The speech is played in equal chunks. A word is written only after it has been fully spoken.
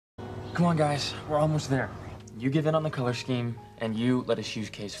Come on, guys. We're almost there. You give in on the color scheme, and you let us choose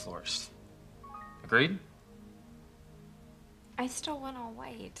Kay's florist. Agreed? I still want all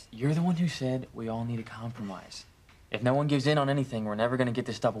white. You're the one who said we all need a compromise. If no one gives in on anything, we're never gonna get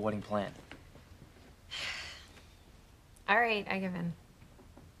this double wedding planned. All right, I give in.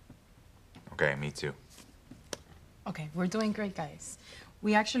 Okay, me too. Okay, we're doing great, guys.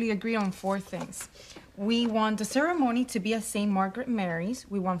 We actually agree on 4 things. We want the ceremony to be at St. Margaret Mary's.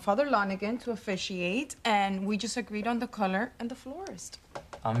 We want Father Lonigan to officiate, and we just agreed on the color and the florist.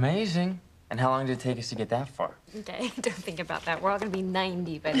 Amazing. And how long did it take us to get that far? Okay, don't think about that. We're all gonna be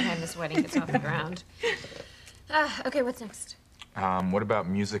 90 by the time this wedding gets off the ground. Okay, what's next? What about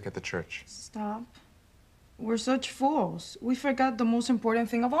music at the church? Stop. We're such fools. We forgot the most important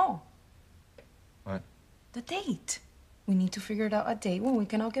thing of all. What? The date. We need to figure out a date when we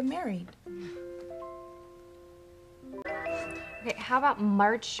can all get married. Okay, how about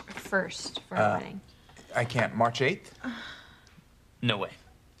March 1st for our wedding? I can't. March 8th? No way.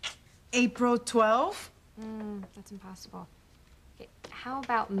 April 12th? That's impossible. Okay, how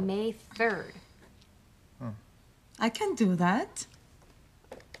about May 3rd? I can do that.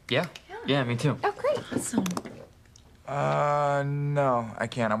 Yeah, me too. Oh, great. Awesome. No, I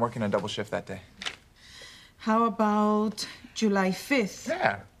can't. I'm working a double shift that day. How about July 5th?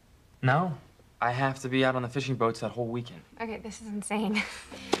 Yeah. No, I have to be out on the fishing boats that whole weekend. Okay, this is insane.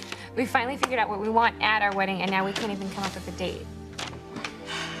 We finally figured out what we want at our wedding, and now we can't even come up with a date.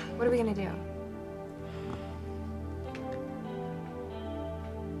 What are we gonna do?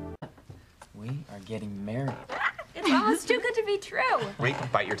 We are getting married. It's almost too good to be true. Wait,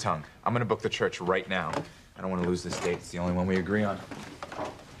 bite your tongue. I'm gonna book the church right now. I don't want to lose this date. It's the only one we agree on.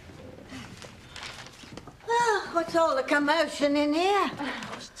 Well, what's all the commotion in here?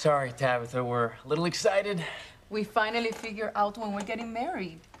 Sorry, Tabitha, we're a little excited. We finally figure out when we're getting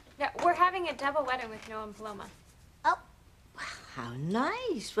married. Yeah, we're having a double wedding with Noah and Paloma. Oh, how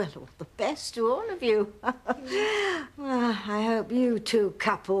nice. Well, all the best to all of you. Well, I hope you 2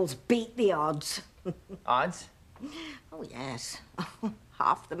 couples beat the odds. Odds? Oh, yes.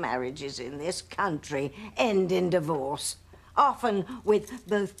 Half the marriages in this country end in divorce, often with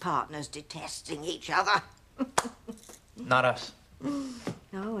both partners detesting each other. Not us.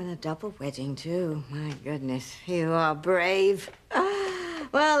 Oh, and a double wedding, too. My goodness, you are brave.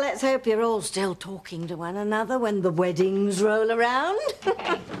 Well, let's hope you're all still talking to one another when the weddings roll around.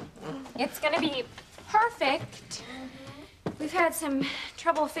 It's gonna be perfect. We've had some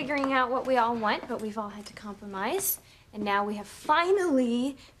trouble figuring out what we all want, but we've all had to compromise. And now we have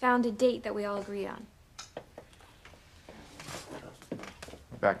finally found a date that we all agree on.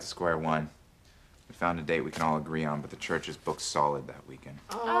 Back to square one. We found a date we can all agree on, but the church is booked solid that weekend.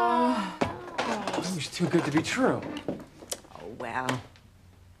 It was too good to be true. Oh, well,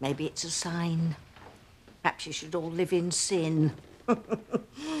 maybe it's a sign. Perhaps you should all live in sin.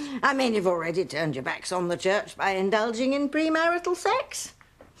 I mean, you've already turned your backs on the church by indulging in premarital sex.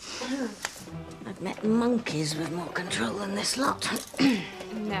 I've met monkeys with more control than this lot.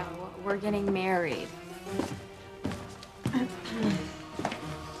 No, we're getting married. Yeah,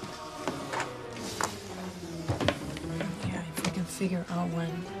 if we can figure out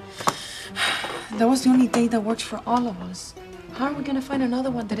when. That was the only date that works for all of us. How are we gonna find another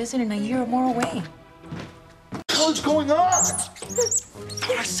one that isn't in a year or more away? What's going on?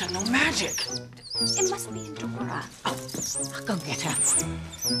 I said no magic. It must be Dora. Oh, I'll go get her.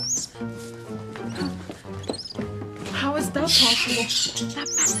 How is that possible? That bat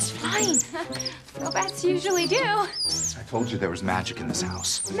is flying. Well, bats usually do. I told you there was magic in this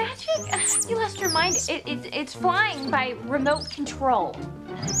house. Magic? You lost your mind. It's flying by remote control.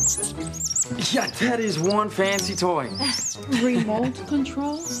 Yeah, that is one fancy toy. Remote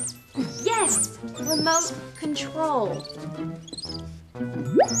control? Yes, remote control.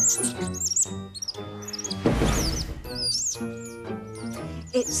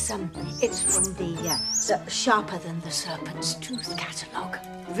 It's from the Sharper Than the Serpent's Tooth catalogue.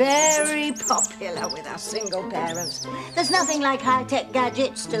 Very popular with us single parents. There's nothing like high-tech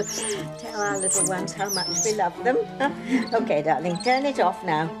gadgets to tell our little ones how much we love them. Okay, darling, turn it off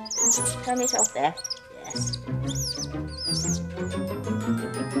now. Turn it off there. Yes.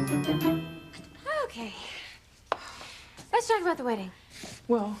 Okay. Let's talk about the wedding.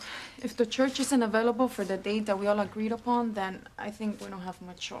 Well, if the church isn't available for the date that we all agreed upon, then I think we don't have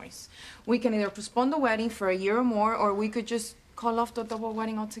much choice. We can either postpone the wedding for a year or more, or we could just call off the double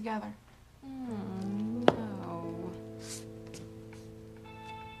wedding altogether. No.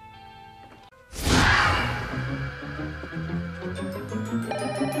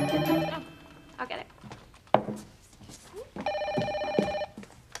 I'll get it.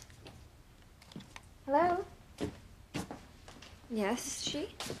 Hello? Yes, she?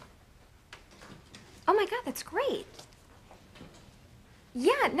 Oh my God, that's great.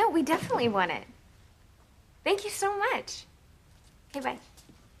 Yeah, no, we definitely want it. Thank you so much. Okay, bye.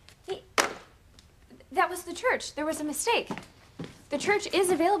 Hey, that was the church. There was a mistake. The church is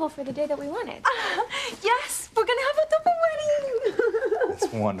available for the day that we wanted. Yes, we're gonna have a double wedding.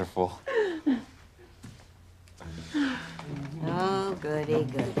 That's wonderful. Oh, goody,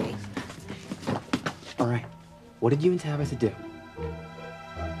 goody. All right, what did you and Tabitha do?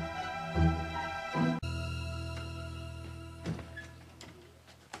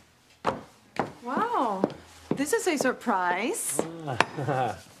 Wow, this is a surprise.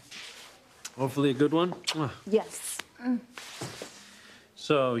 Hopefully a good one. Yes.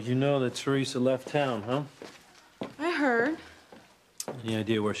 So, you know that Teresa left town, huh? I heard. Any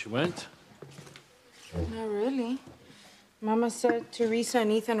idea where she went? Not really. Mama said Teresa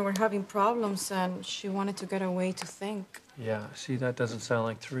and Ethan were having problems and she wanted to get away to think. Yeah, see, that doesn't sound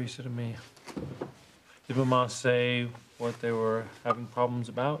like Teresa to me. Did Mama say what they were having problems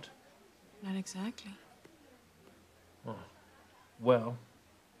about? Not exactly. Well,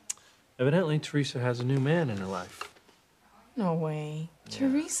 evidently Teresa has a new man in her life. No way. Yeah.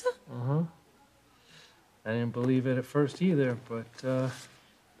 Teresa? Uh-huh. I didn't believe it at first either, but I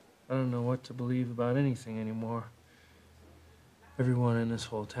don't know what to believe about anything anymore. Everyone in this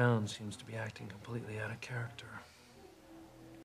whole town seems to be acting completely out of character.